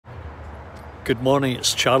Good morning,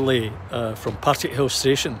 it's Charlie from Partickhill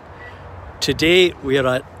station. Today we are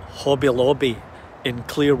at Hobby Lobby in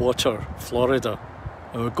Clearwater, Florida.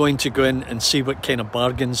 And we're going to go in and see what kind of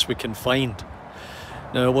bargains we can find.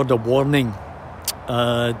 Now, a word of warning,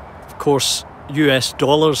 of course US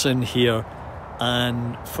dollars in here,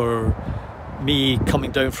 and for me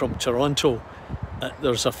coming down from Toronto,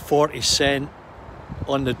 there's a 40 cent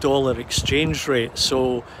on the dollar exchange rate,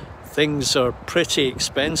 so things are pretty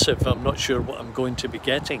expensive. I'm not sure what I'm going to be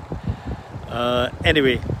getting.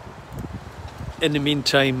 Anyway, in the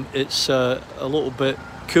meantime, it's a little bit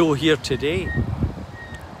cool here today.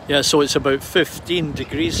 Yeah, so it's about 15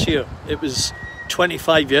 degrees here. It was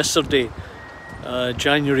 25 yesterday.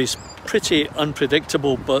 January's pretty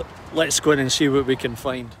unpredictable, but let's go in and see what we can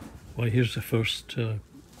find. Well, here's the first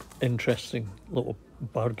interesting little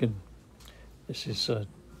bargain. This is a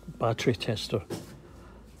battery tester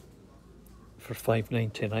for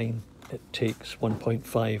 $5.99. It takes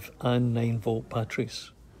 1.5 and 9-volt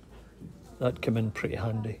batteries. That come in pretty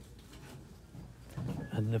handy.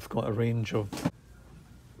 And they've got a range of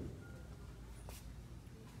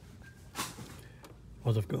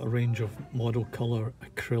model colour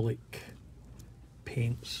acrylic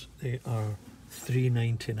paints. They are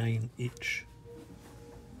 $3.99 each.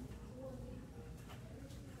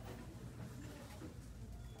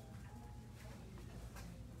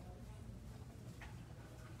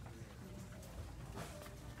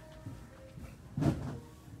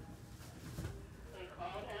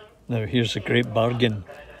 Now here's a great bargain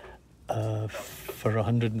for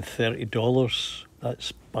 $130.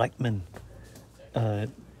 That's Bachmann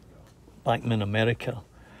America,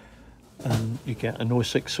 and you get an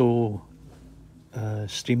 060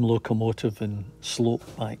 steam locomotive and slope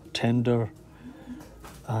back tender,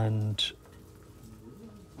 and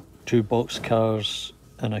 2 boxcars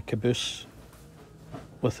and a caboose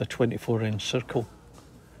with a 24-inch circle.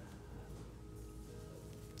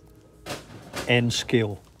 N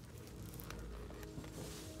scale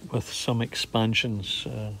with some expansions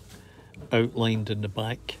outlined in the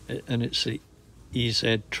back, and it's the EZ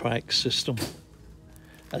track system.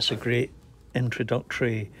 That's a great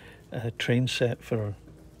introductory train set for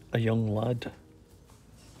a young lad.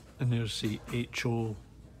 And there's the HO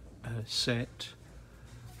set,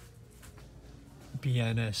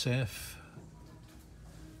 BNSF,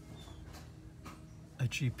 a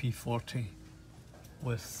GP40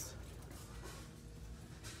 with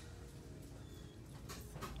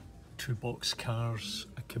 2 boxcars,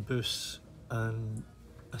 a caboose and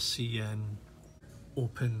a CN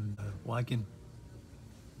open wagon.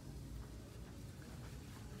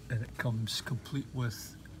 And it comes complete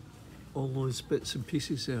with all those bits and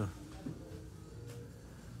pieces there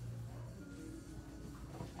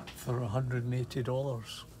for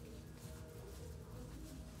 $180.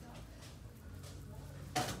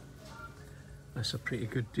 That's a pretty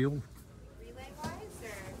good deal.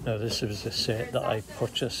 Now this was a set that I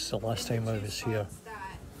purchased the last time I was here,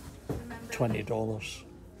 $20.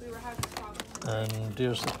 And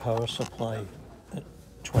there's the power supply at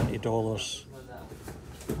 $20.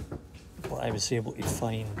 But I was able to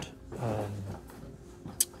find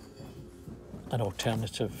an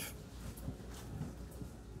alternative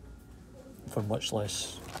for much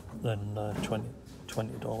less than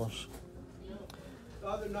 $20.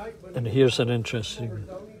 And here's an interesting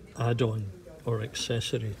add-on or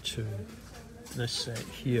accessory to this set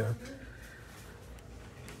here.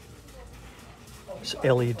 It's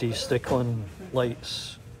LED stick-on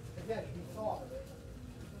lights.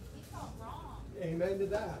 Amen to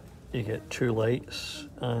that. You get 2 lights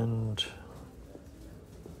and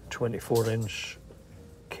 24-inch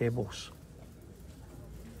cables.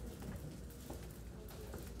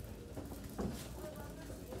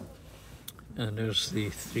 And there's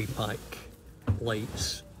the 3-pack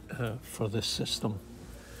lights for this system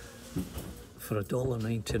for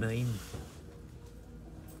 $1.99.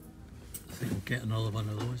 I think I'll get another one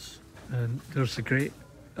of those. And there's a great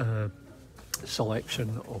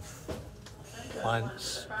selection of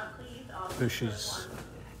plants, bushes,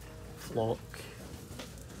 flock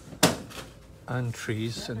and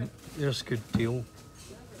trees, and there's a good deal.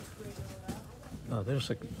 There's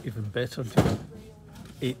an even better deal,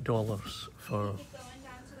 $8 for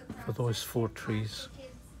those 4 trees.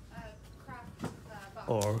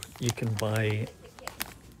 Or you can buy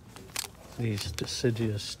these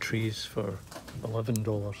deciduous trees for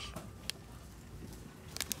 $11.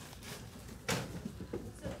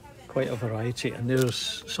 Quite a variety, and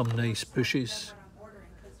there's some nice bushes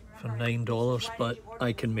for $9, but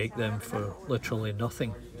I can make them for literally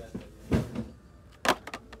nothing.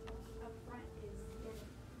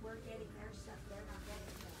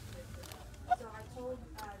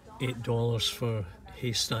 $8 for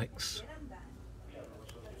haystacks.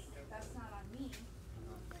 That's not on me.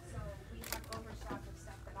 So we have overstock of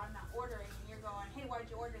stuff that I'm not ordering, and you're going, hey, why'd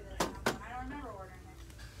you order this? And I'm going, I don't remember ordering it.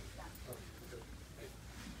 It's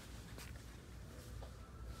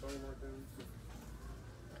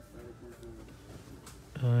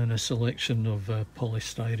done. And a selection of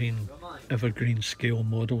polystyrene evergreen scale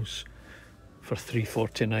models for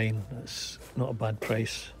 $3.49. That's not a bad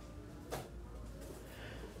price.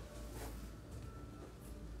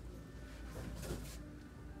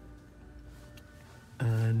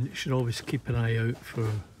 And you should always keep an eye out for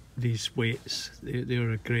these weights.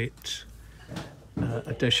 They're a great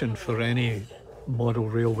addition for any model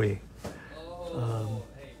railway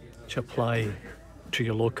to apply to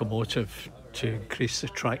your locomotive to increase the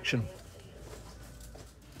traction.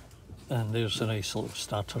 And there's a nice little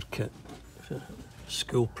starter kit for a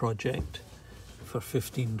school project for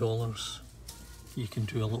 $15. You can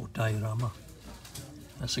do a little diorama.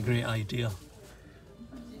 That's a great idea.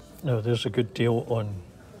 Now there's a good deal on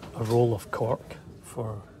a roll of cork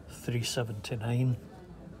for $3.79.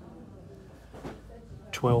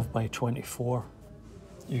 12 by 24.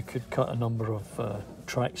 You could cut a number of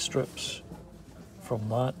track strips from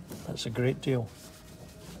that. That's a great deal.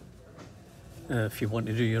 If you want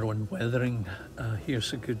to do your own weathering,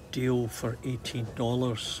 here's a good deal for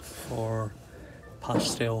 $18 for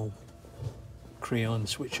pastel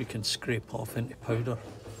crayons which you can scrape off into powder.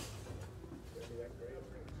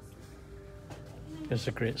 Here's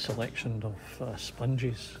a great selection of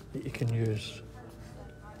sponges that you can use.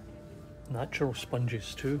 Natural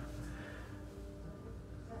sponges too.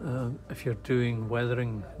 If you're doing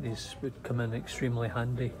weathering, these would come in extremely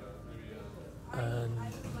handy. And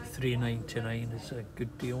 $3.99 is a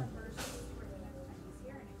good deal.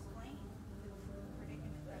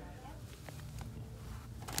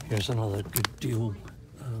 Here's another good deal.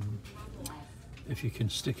 If you can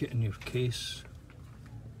stick it in your case,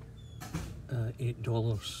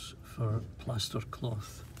 $8 for plaster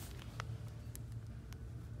cloth.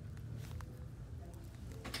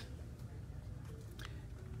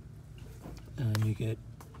 And you get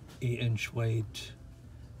 8-inch wide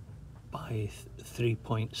by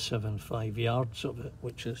 3.75 yards of it,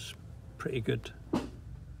 which is pretty good.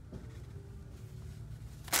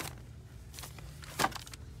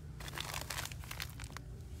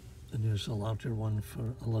 And there's a larger one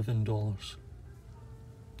for $11.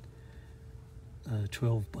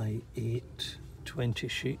 12 by 8, 20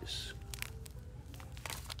 sheets.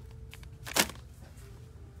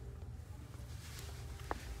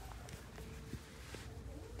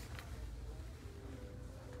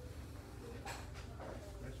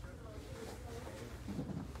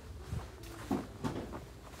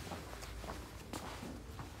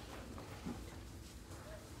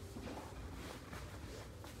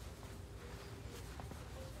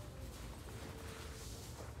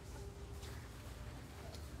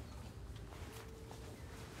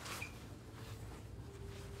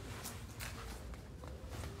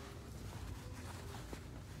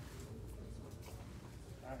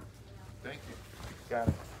 Thank you. Got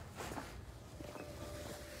it.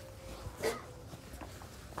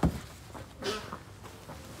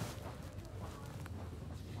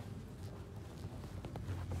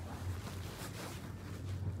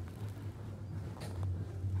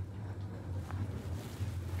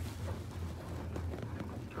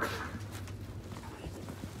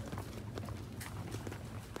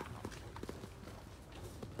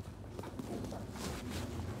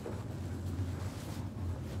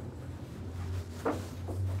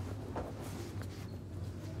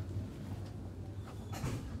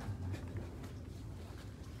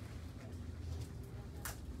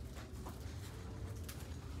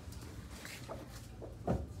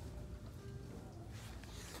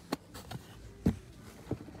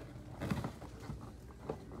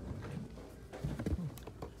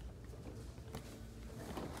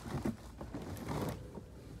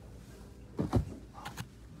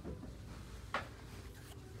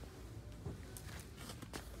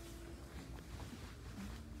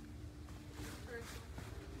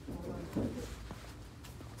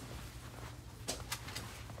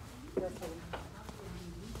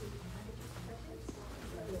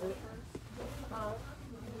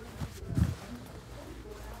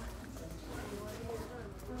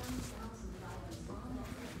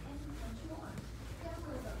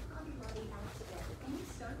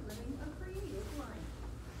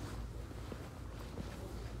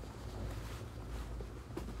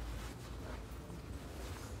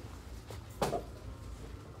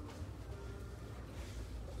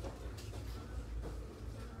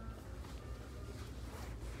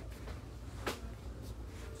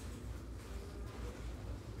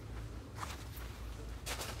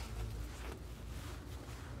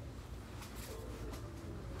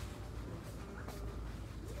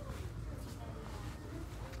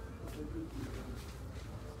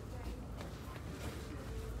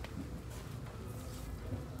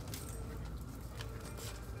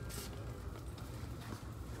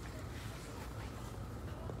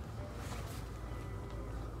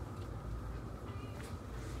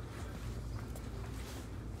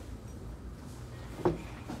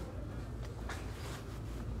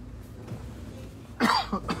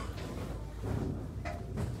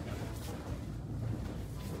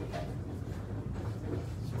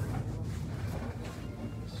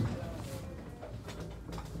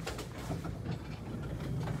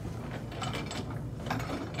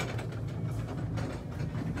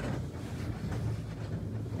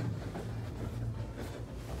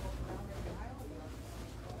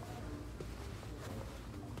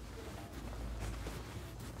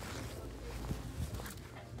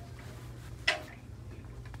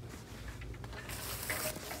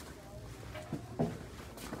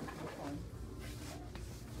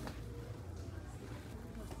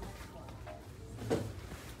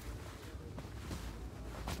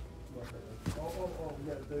 Oh,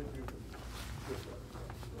 yeah, they do.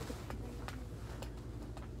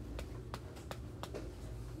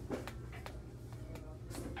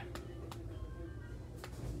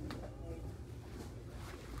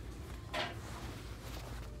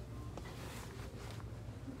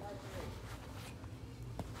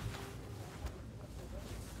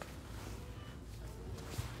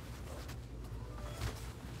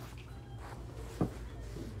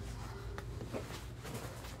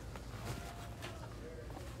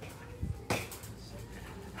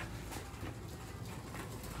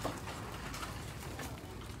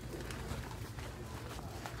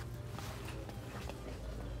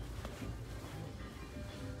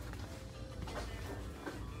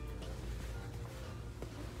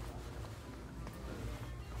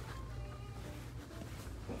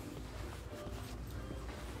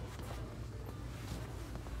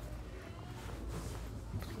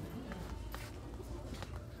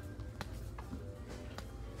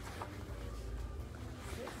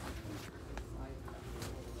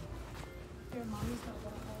 Your mommy's not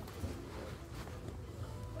gonna hold.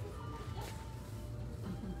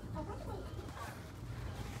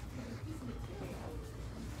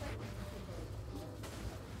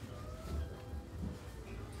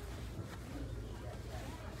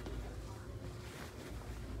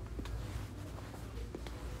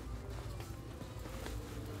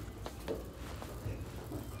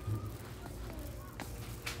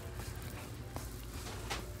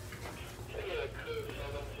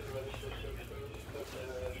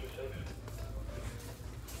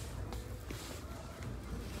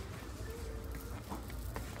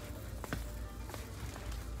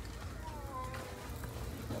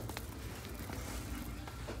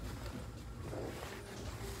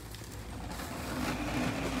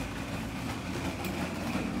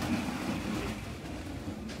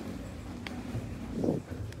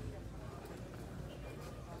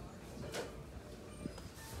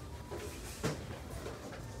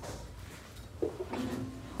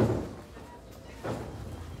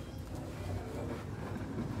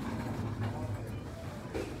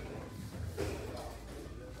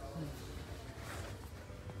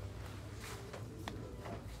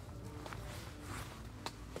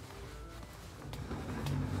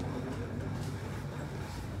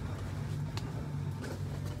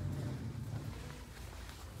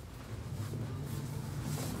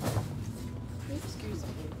 Excuse me.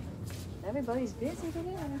 Everybody's busy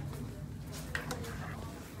today.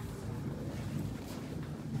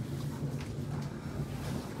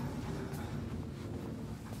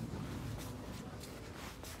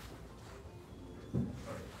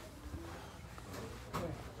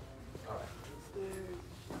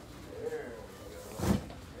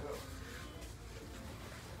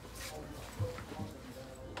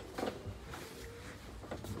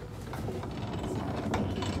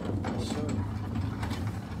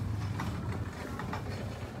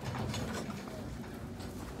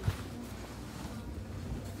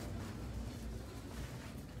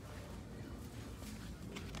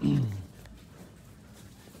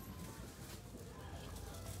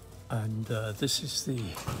 And this is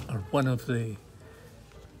one of the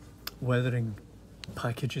weathering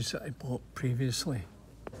packages that I bought previously.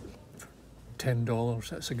 $10,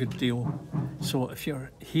 that's a good deal. So if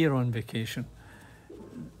you're here on vacation,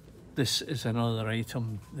 this is another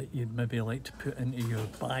item that you'd maybe like to put into your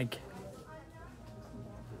bag.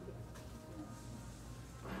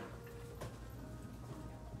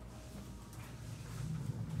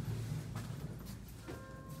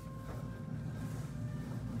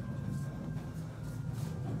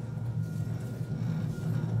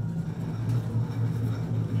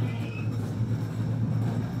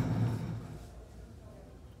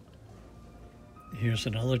 here's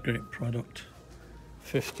another great product.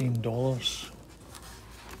 $15.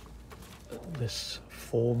 This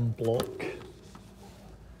foam block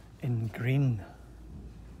in green.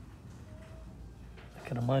 I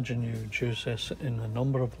can imagine you would use this in a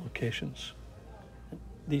number of locations.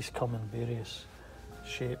 These come in various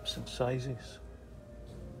shapes and sizes.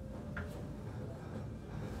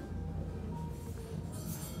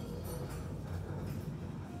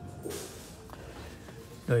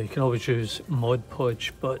 Now you can always use Mod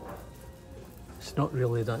Podge, but it's not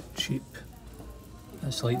really that cheap.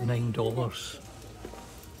 It's like $9.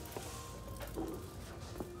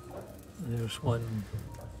 There's one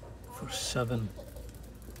for $7.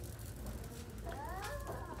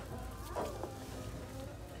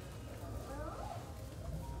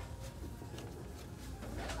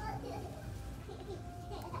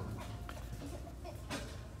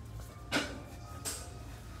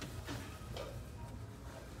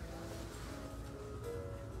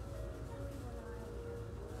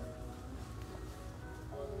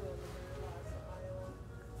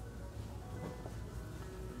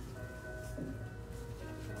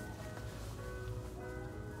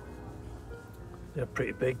 They're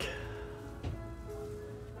pretty big.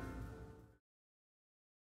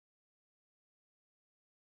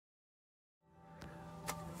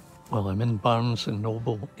 Well, I'm in Barnes &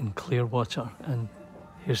 Noble in Clearwater, and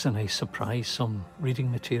here's a nice surprise, some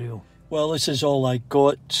reading material. Well, this is all I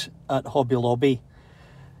got at Hobby Lobby.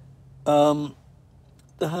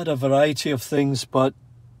 They had a variety of things, but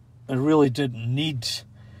I really didn't need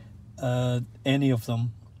any of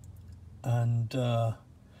them. And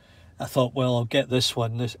I thought, well, I'll get this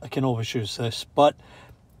one. I can always use this. But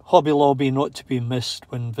Hobby Lobby, not to be missed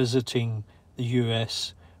when visiting the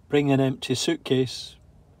US. Bring an empty suitcase.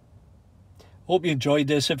 Hope you enjoyed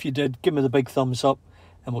this. If you did, give me the big thumbs up,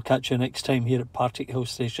 and we'll catch you next time here at Partickhill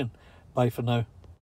Station. Bye for now.